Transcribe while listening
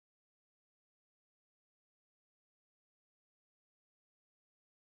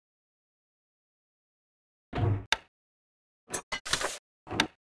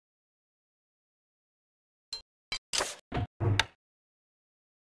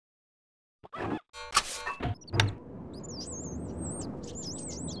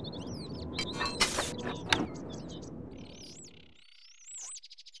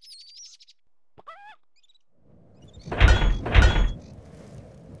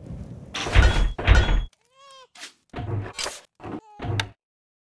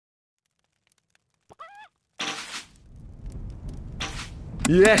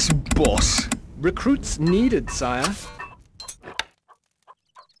Yes, boss. Recruits needed, sire.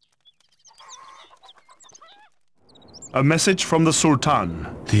 A message from the Sultan.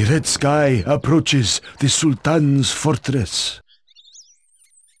 The red sky approaches the Sultan's fortress.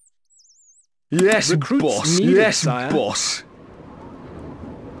 Yes, Recruits boss. needed, Yes, sire. boss.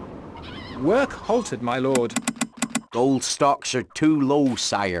 Work halted, my lord. Gold stocks are too low,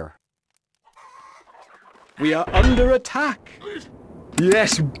 sire. We are under attack.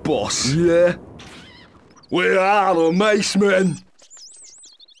 Yes, boss. Yeah. Where are the macemen?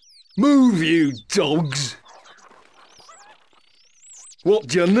 Move, you dogs. What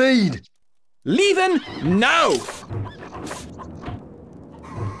do you need? Leaving now!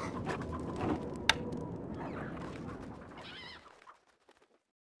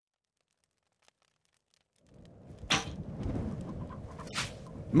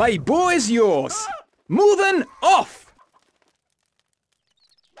 My bow is yours. Moving off!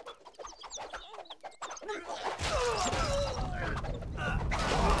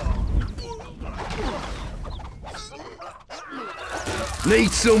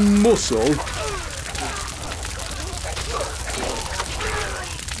 Need some muscle?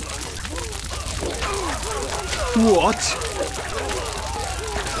 What?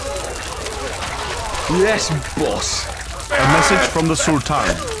 Yes, boss. A message from the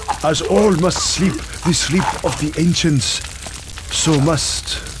Sultan. As all must sleep the sleep of the ancients, so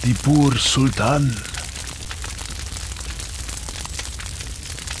must the poor Sultan.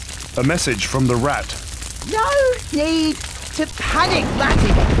 A message from the Rat. No need to panic,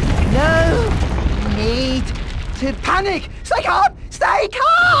 Ratty. No need to panic. Stay calm! Stay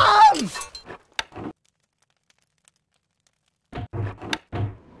calm!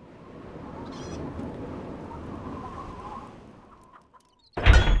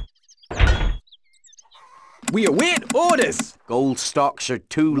 We await orders. Gold stocks are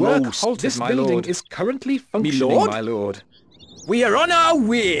too Work low. halted, This my building lord. is currently Me functioning, lord? my lord. We are on our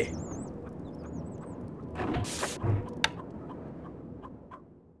way.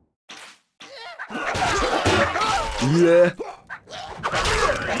 Yeah.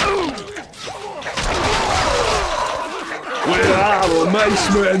 Where are the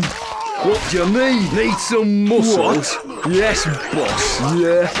macemen? What do you need? Need some muscle? What? Yes, boss.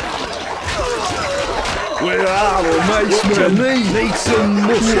 Yeah. Where are the macemen? What do you need? Need some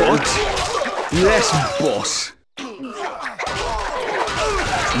muscle? What? Yes, boss.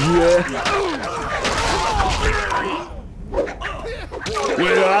 Yeah.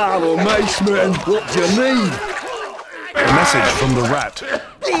 Where are the macemen? What do you need? A message from the Rat.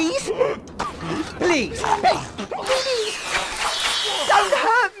 Please! Please! Please! Don't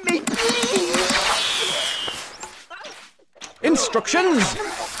hurt me, please! Instructions.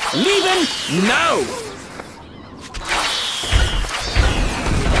 Leaving now.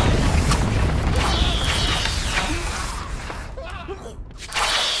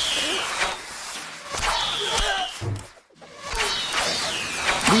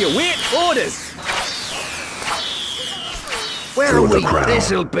 We await orders. Where are we?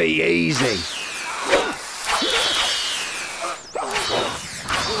 This'll be easy.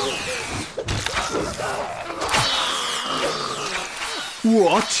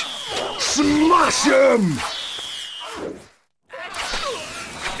 What? Smash him!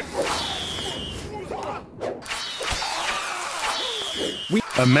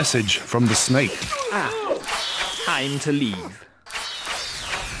 A message from the Snake. Time to leave.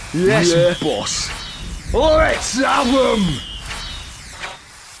 Yes, boss. Let's have him!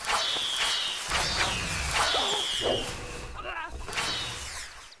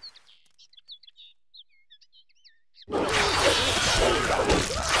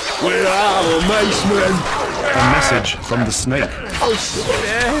 Where are the macemen? A message from the Snake. Oh,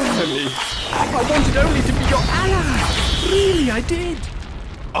 spare me. I wanted only to be your ally. Really, I did.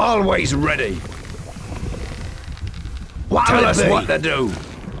 Always ready. Tell us what to do.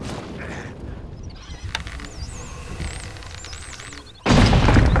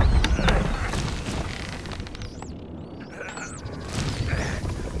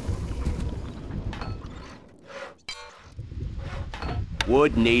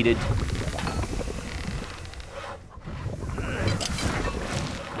 Wood needed.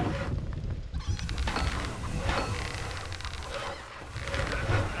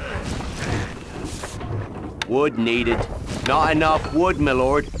 Wood needed. Not enough wood, my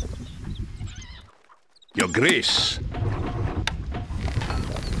lord. Your Grace.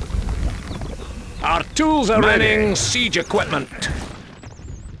 Our tools are ready. Siege equipment.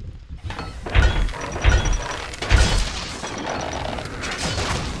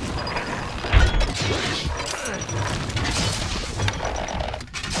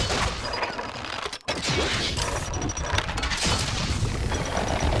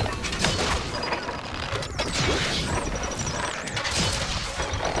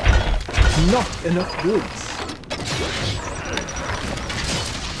 Not enough goods.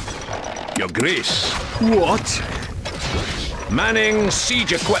 Your Grace. What? Manning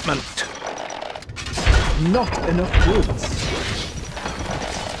siege equipment. Not enough goods.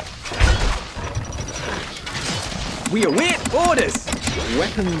 We await orders.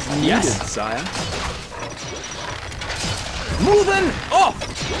 Weapons needed, sire. Moving off.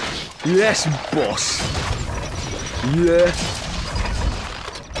 Yes, boss. Yeah.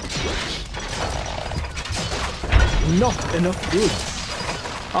 Not enough goods.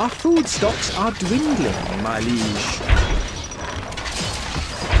 Our food stocks are dwindling, my liege.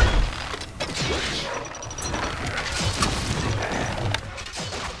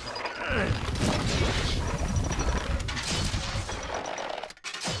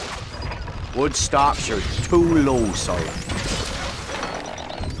 Wood stocks are too low, sire.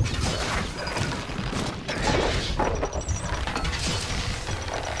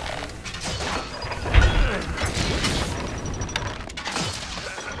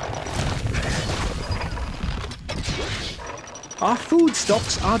 Our food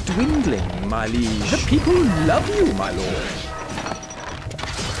stocks are dwindling, my liege. The people love you, my lord.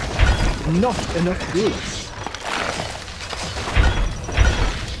 Not enough goods.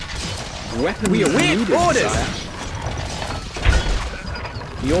 Weapons we await needed, orders. Sire.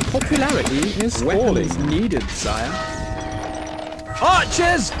 Your popularity is falling. Weapons needed, sire.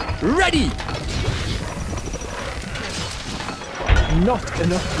 Archers, ready! Not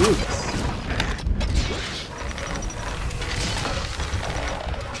enough goods.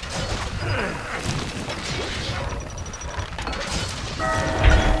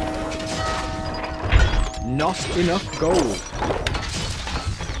 Not enough gold.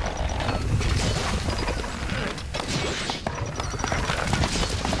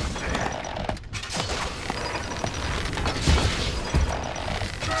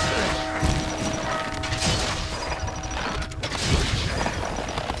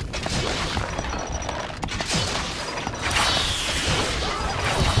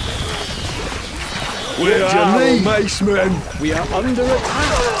 Where are we, Maceman? We are under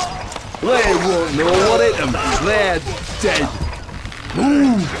attack. They won't know what hit them. They're dead.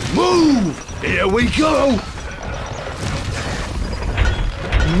 Move! Move! Here we go!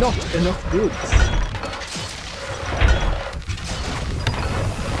 Not enough goods.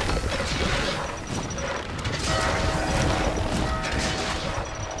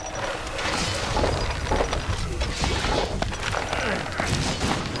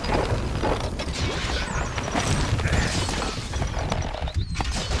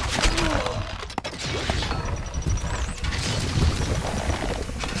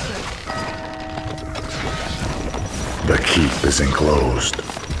 The keep is enclosed.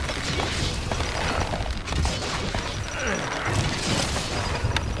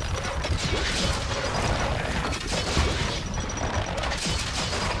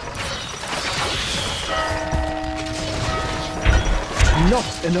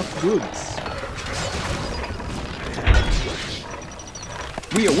 Not enough goods.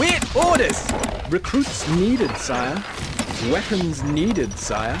 We await orders! Recruits needed, sire. Weapons needed,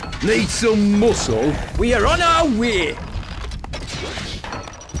 sire. Need some muscle? We are on our way!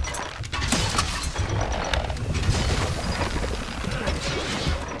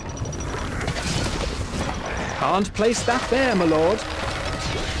 Can't place that there, my lord.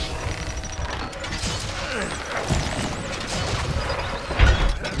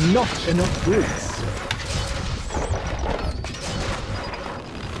 Not enough goods.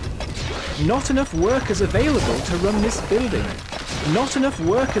 Not enough workers available to run this building. Not enough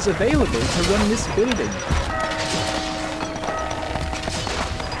workers available to run this building.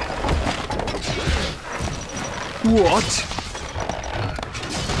 What?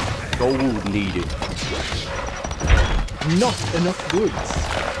 Gold needed. Not enough goods.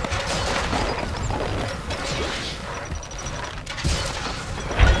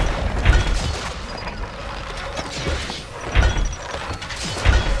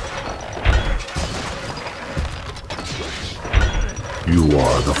 You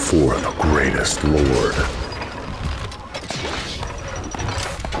are the fourth greatest lord.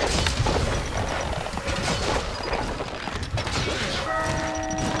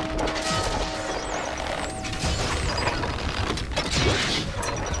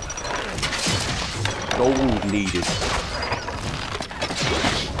 Gold needed.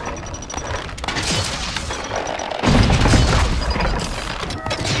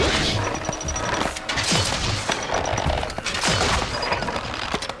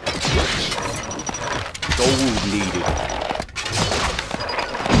 Gold needed.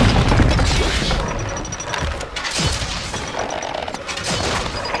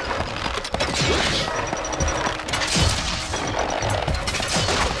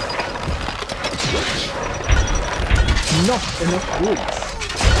 enough goods.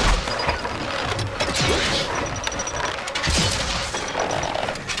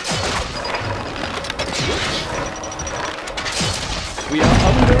 We are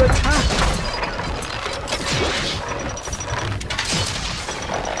under attack.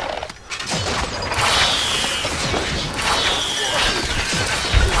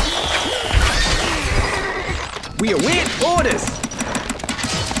 We await orders.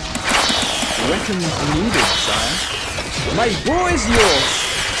 Weapons needed, sire. My bow is yours.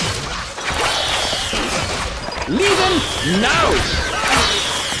 Lead them now.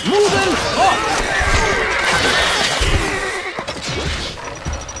 Move them up.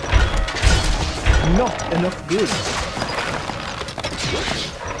 Not enough goods.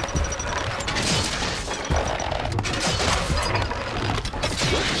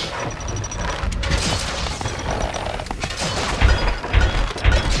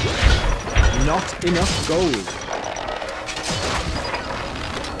 Not enough gold.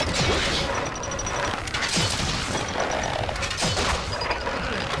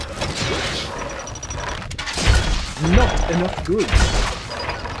 Not enough goods.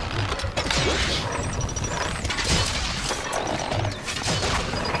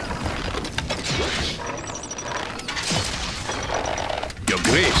 Your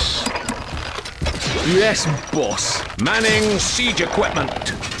Grace. Yes, boss. Manning siege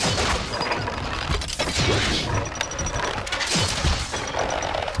equipment.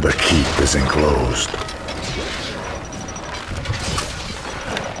 The keep is enclosed.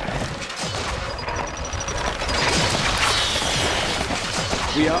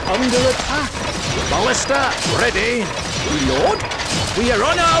 We are under attack. Ballista ready. Lord, we are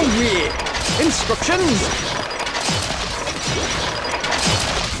on our way. Instructions.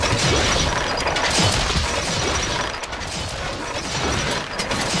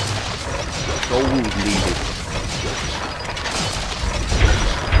 Gold needed.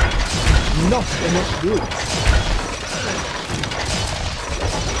 Not enough goods.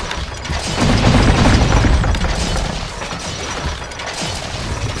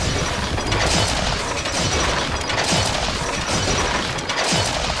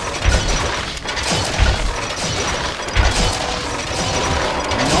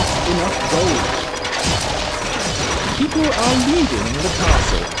 Not enough gold. People are leaving the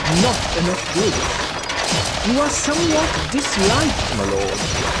castle. Not enough goods. You are somewhat disliked, my lord.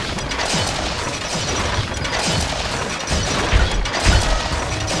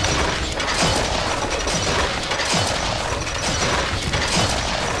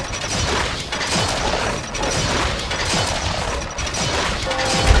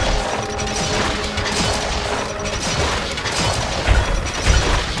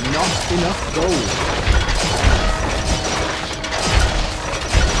 Not enough gold.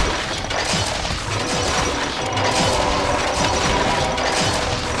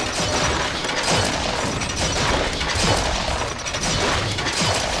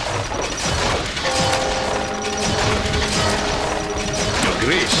 Your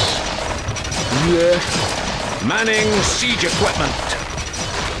Grace. Yeah. Manning siege equipment.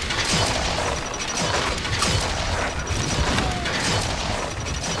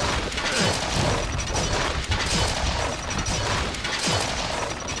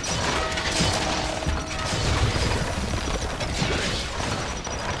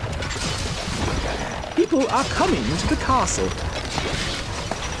 People are coming to the castle.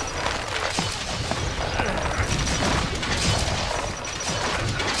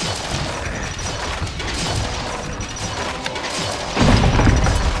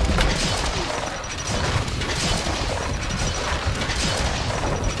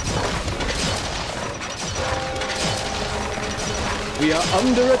 We are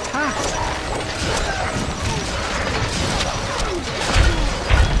under attack.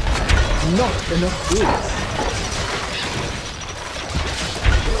 Not enough goods.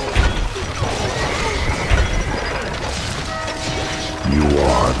 You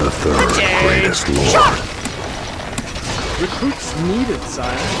are the third greatest lord. Recruits needed,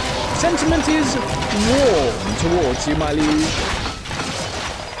 sire. Sentiment is warm towards you, my liege.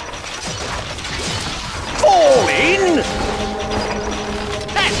 Fall in!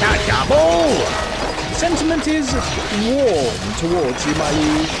 That's a double! Sentiment is warm towards you, my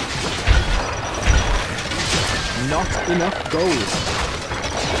liege. Not enough gold.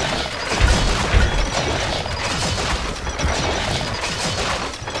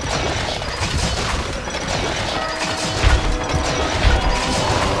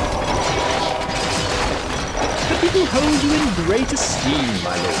 The people hold you in great esteem,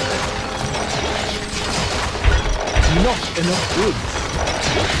 my lord. Not enough goods.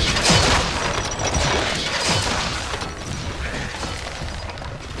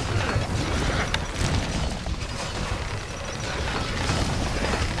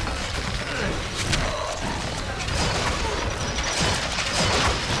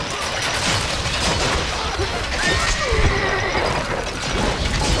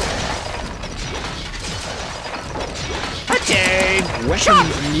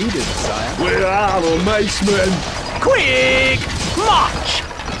 Weapons needed, sire. Where are the macemen? Quick! March!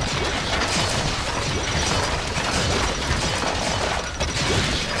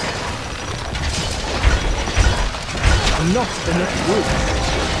 Not enough wood.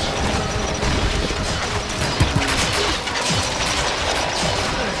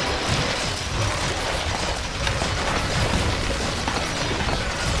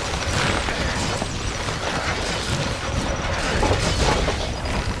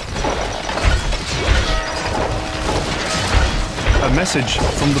 A message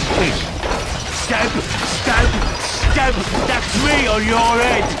from the pig. Stab! Stab! Stab! That's me on your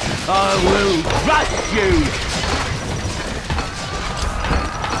head! I will crush you!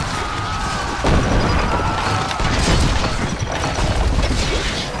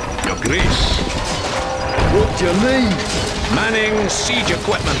 Your Grace. What do you need? Manning siege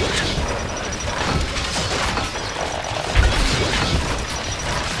equipment.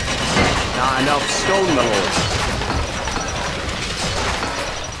 Not enough stone, my lord.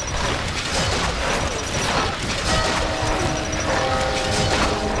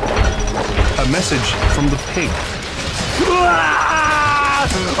 A message from the pig.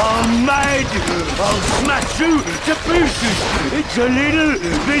 I'm mad! I'll smash you to pieces! It's a little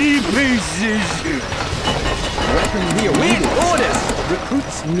bitty pieces! We await orders!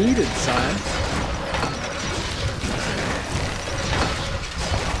 Recruits needed, sire.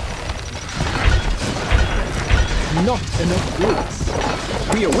 Not enough goods.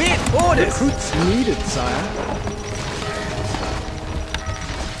 We await orders! Recruits needed, sire.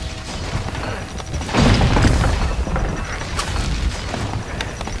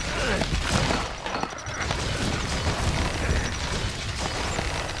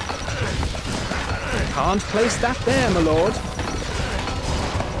 Can't place that there, my lord.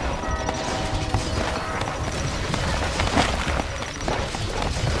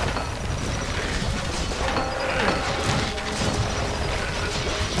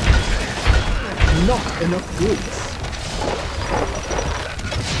 Not enough goods.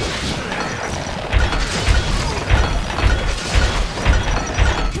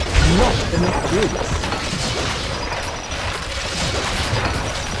 Not enough goods.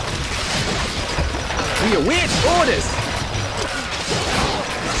 We await orders!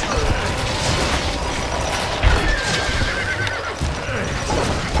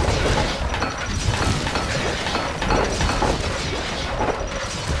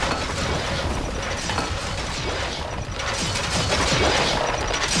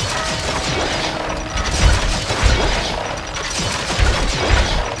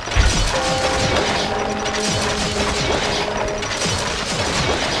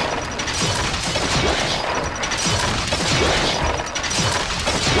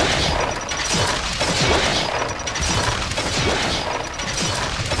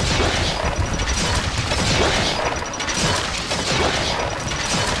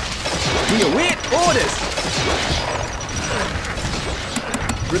 We await orders!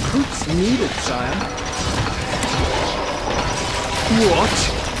 Recruits needed, sire. What?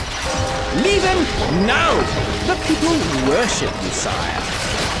 Leave him now! The people worship you, sire.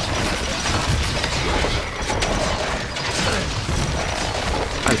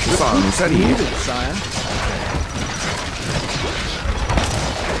 Recruits needed, sire.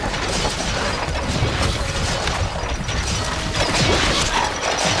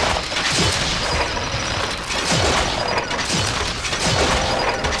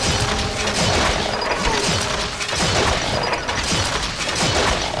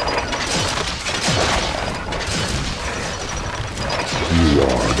 You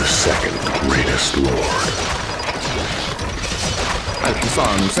are the second greatest lord.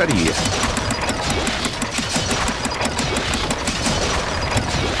 الحصان سريع.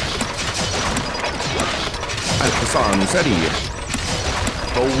 الحصان سريع.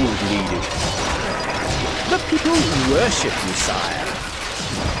 Bold leader. The people worship you, sire.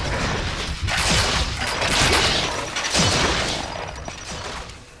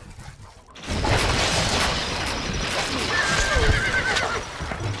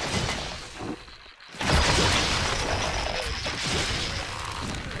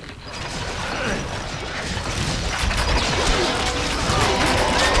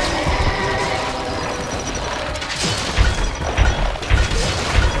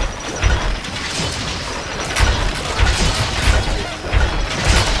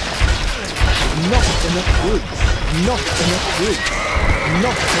 Not enough goods. Not enough goods.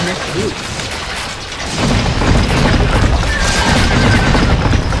 Not enough goods.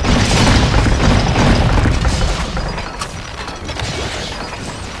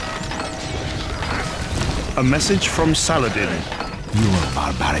 A message from Saladin. Your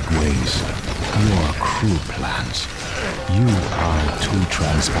barbaric ways, your cruel plans. You are too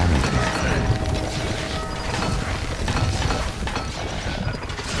transparent, my friend.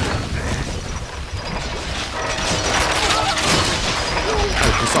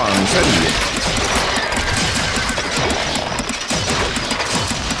 الحصان سريع.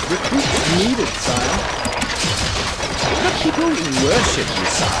 Recruits needed, sire. The people worship you,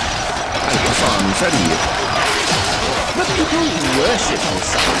 sire. الحصان سريع. The people worship you,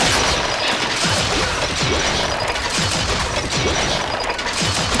 sire.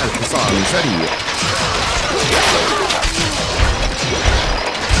 الحصان سريع.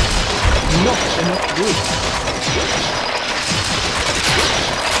 Not enough wood.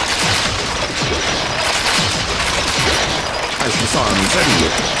 الحصان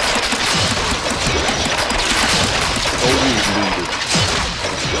سريع. Always needed.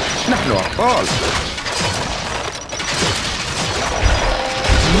 نحن أبطال.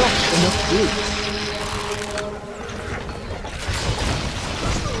 Not enough wood.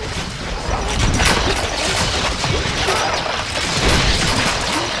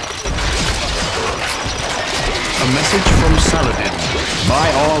 A message from Saladin. By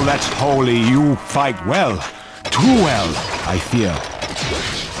all that's holy, you fight well. Too well, I fear.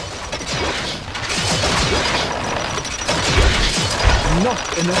 Not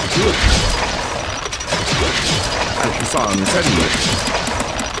enough wood. الحصان سريع.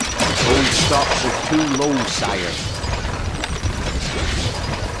 Old stocks are too low, sire.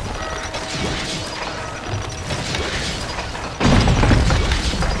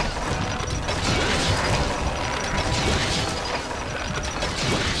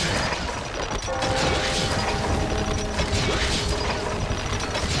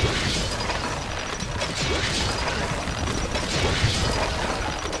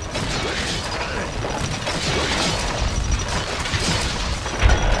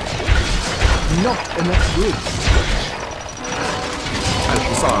 Not enough wood.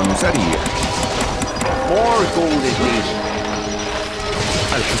 الحصان سريع. More gold is needed.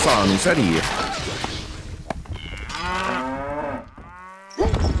 الحصان سريع.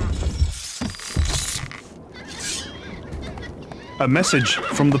 A message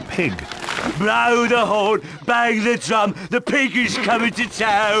from the pig. Blow the horn, bang the drum, the pig is coming to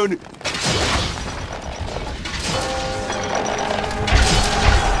town.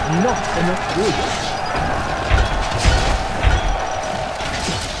 Not enough wood.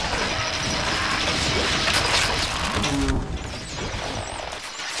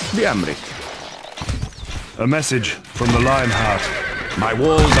 بأمرك. A message from the Lionheart. My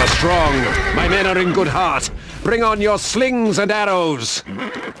walls are strong. My men are in good heart. Bring on your slings and arrows.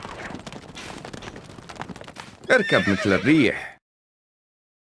 اركب مثل الريح.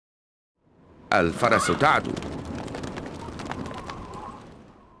 الفرس تعدو.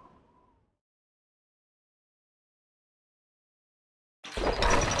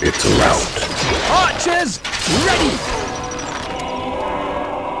 It's a rout. Archers, ready!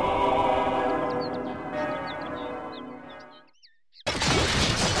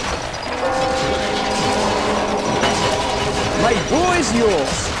 My boy's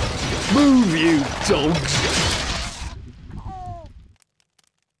yours. Move, you dogs!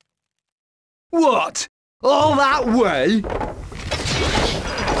 What? All that way?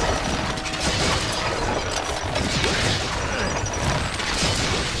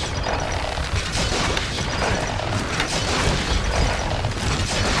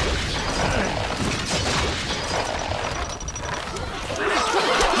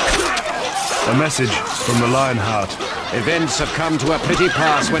 A message from the Lionheart. Events have come to a pretty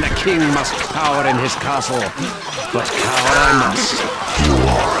pass when a king must cower in his castle. But cower I must. You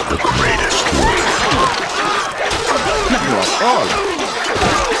are the greatest wolf. نحن أبطال.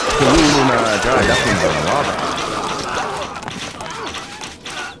 قلوبنا جادة بالواضح.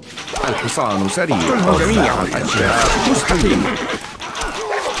 الحصان سريع. جميع الأشياء مستقيم.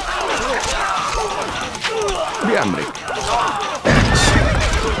 بأمرك.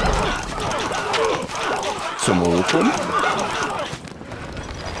 سموكم.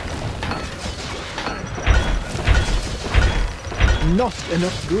 Not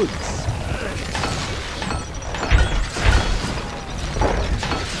enough goods.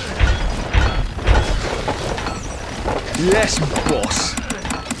 Yes, boss.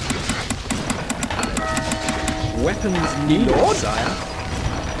 Weapons needed, sire.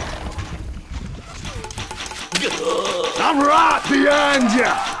 I'm right behind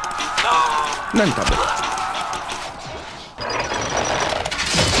you! ننتظر.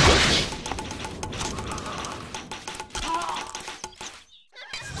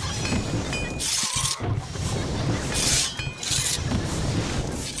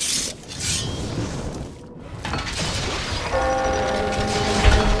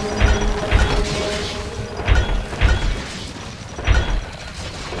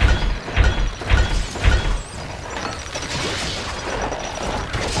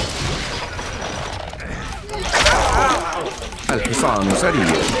 الحصان سريع.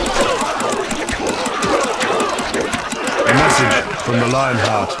 A message from the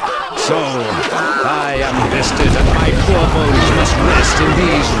Lionheart. So, I am vested and my poor bones must rest in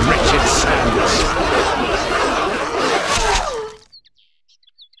these wretched sands.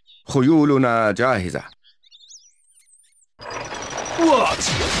 خيولنا جاهزة. What?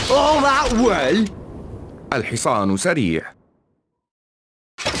 All that way? الحصان سريع.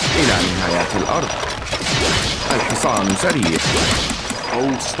 إلى نهاية الأرض. الحصان سريع.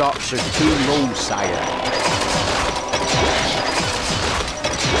 Old stocks are too low, sire.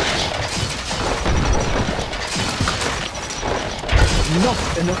 Not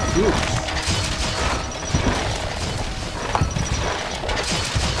enough goods.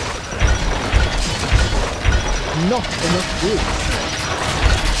 Not enough goods.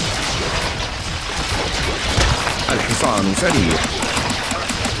 الحصان سريع.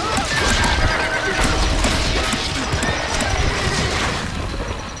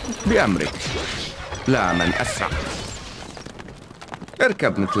 بأمرك. لا من أسرع.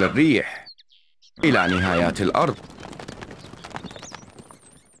 اركب مثل الريح إلى نهايات الأرض.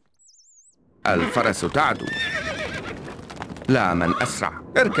 الفرس تعدو. لا من أسرع.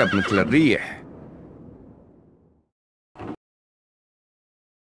 اركب مثل الريح.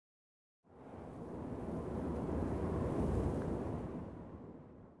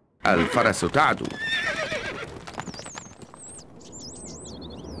 الفرس تعدو.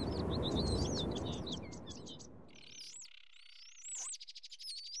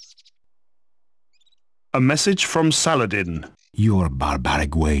 A message from Saladin. Your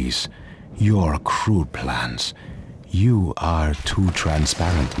barbaric ways, your cruel plans. You are too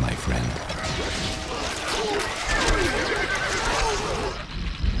transparent, my friend.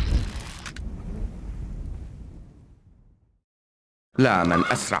 لا من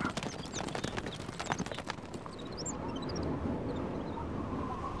أسرع.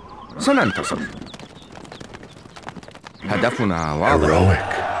 سننتصر. هدفنا واضح.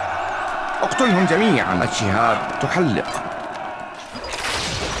 اقتلهم جميعا. الشهاب تحلق.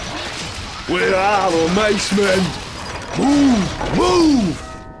 Where are the macemen? Move! Move!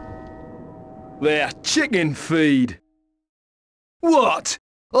 They're chicken feed. What?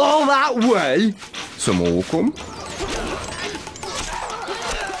 All that way? سموكم.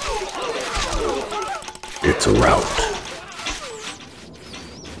 It's a rout.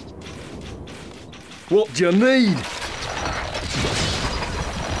 What do you need?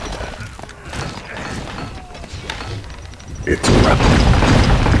 It's a rout.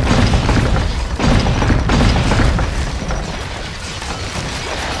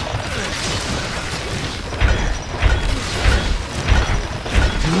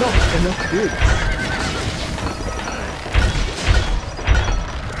 Not enough goods.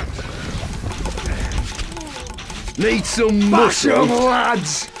 Need some muscle,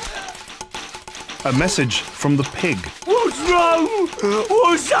 lads. A message from the pig. What's wrong?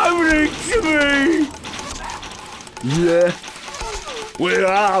 What's happening to me? Yeah. Where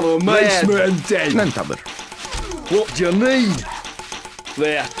are the macemen dead? ننتظر. What do you need?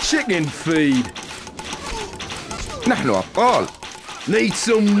 They're chicken feed. نحن أبطال. Need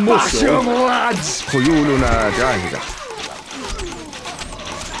some muscle, lads. خيولنا جاهزة.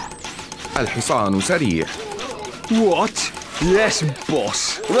 الحصان سريع. What? Yes,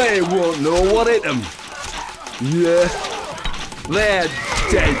 boss. They won't know what hit them. Yeah. They're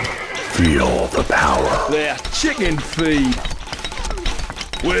dead. Feel the power. They're chicken feed.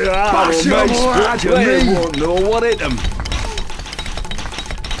 Where are the mace? What do you need? They won't know what hit them.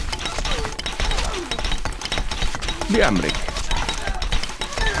 بأمرك.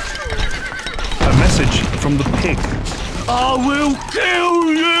 A message from the pig. I will kill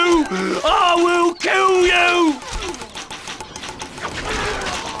you! I will kill you!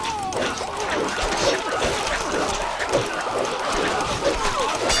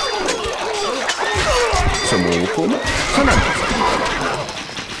 سموكم. سننتصر.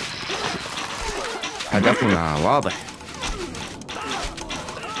 هدفنا واضح.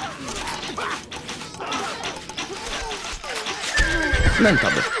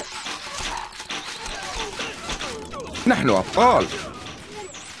 ننتظر. نحن أبطال.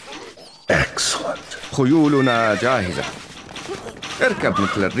 Excellent. خيولنا جاهزة. اركب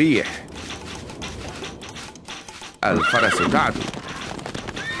مثل الريح. الفرس تعدو.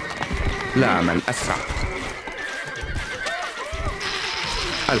 لا من أسرع.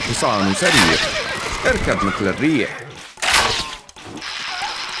 الحصان سريع. اركب مثل الريح.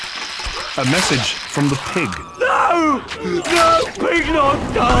 A message from the pig. No! No! Pig not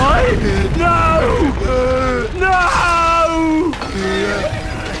die! No! No!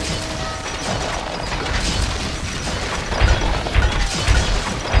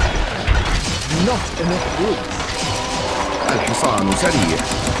 not enough wood. الحصان سريع.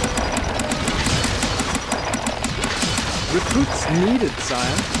 Recruits needed,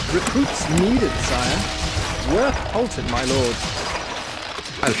 sire. Recruits needed, sire. Work halted, my lord.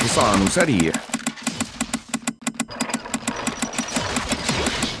 الحصان سريع.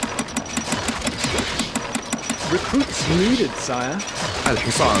 Recruits needed, sire.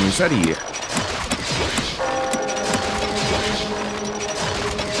 الحصان سريع.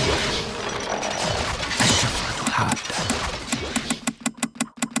 الشفرة حادة.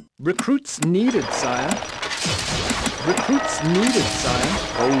 Recruits needed, sire. Recruits needed, sire.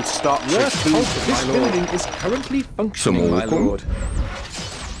 Old stock Work should halted. my This lord. building is currently functioning, my سموكم. lord.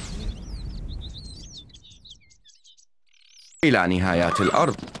 إلى نهايات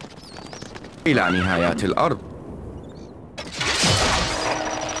الأرض. إلى نهايات الأرض.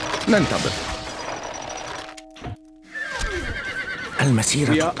 ننتظر.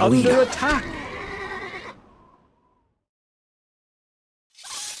 المسيرة We are under طويلة. attack.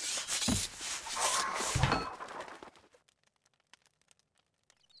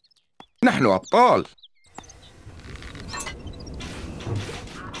 نحن أبطال.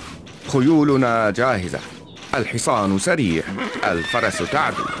 خيولنا جاهزة. الحصان سريع. الفرس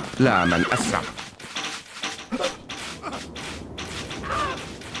تعدو. لا من أسرع.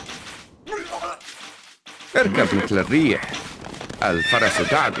 اركب مثل الريح. الفرس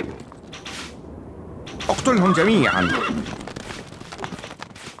تعدو. اقتلهم جميعا.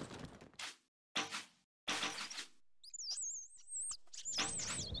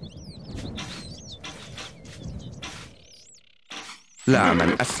 لا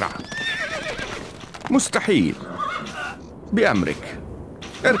من أسرع. مستحيل. بأمرك.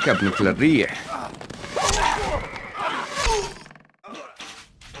 اركب مثل الريح.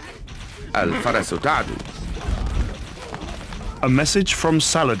 الفرس تعدو. A message from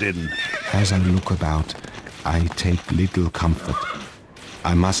Saladin. As I look about, I take little comfort.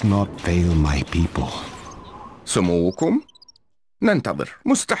 I must not fail my people. سموكم. ننتظر.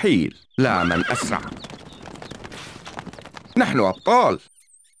 مستحيل. لا من أسرع. نحن أبطال.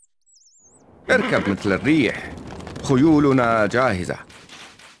 اركب مثل الريح. خيولنا جاهزة.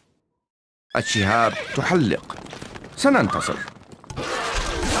 الشهاب تحلق. سننتصر.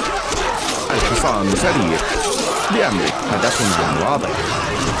 الحصان سريع. بأمرك. هدفنا واضح.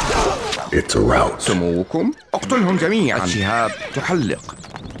 It's a rout. سموكم. اقتلهم جميعا. الشهاب تحلق.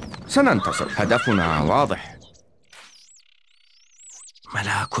 سننتصر. هدفنا واضح.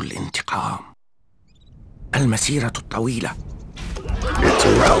 ملاك الانتقام. المسيرة الطويلة. It's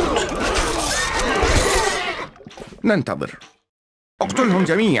a rout. ننتظر. اقتلهم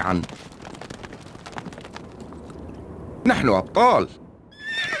جميعا. نحن أبطال.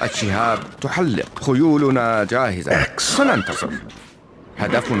 الشهاب تحلق. خيولنا جاهزة. سننتصر.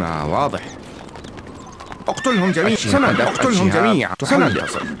 هدفنا واضح. اقتلهم جميعا. اقتلهم جميعا.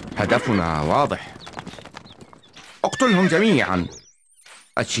 سننتصر. هدفنا واضح. اقتلهم جميعا.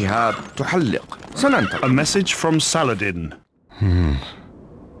 الشهاب تحلق. سننتصر. A message from Saladin.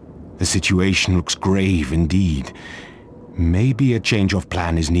 The situation looks grave indeed. Maybe a change of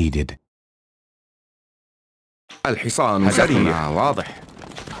plan is needed. الحصان سريع. واضح.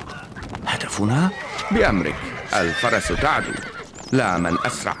 هدفنا؟ بأمرك. الفرس تعدو. لا من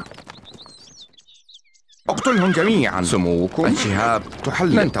أسرع. اقتلهم جميعا. سموكم. الشهاب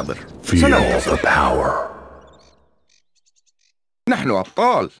تحلق. ننتظر. سننتصر. نحن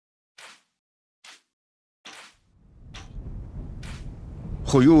أبطال.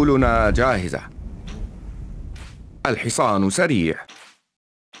 خيولنا جاهزة. الحصان سريع.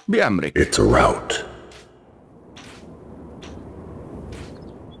 بأمرك. It's a rout.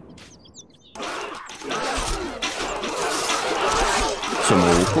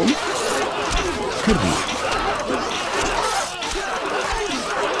 سموكم. كالريح.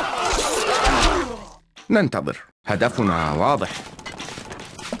 ننتظر. هدفنا واضح.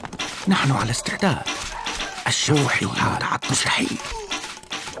 نحن على استعداد. الشوحي متعطش. مستحيل.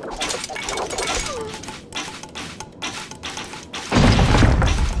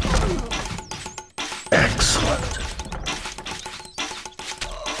 Excellent.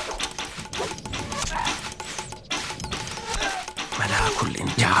 ملاك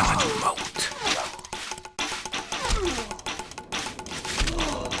الانتقام. الموت.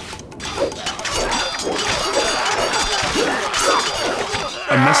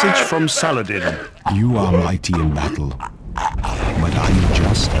 A message from Saladin. You are mighty in battle, but are you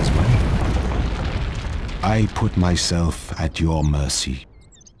just as mighty? I put myself at your mercy.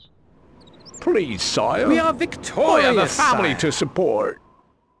 Please, sire. We are I victorious, have a family sire. to support.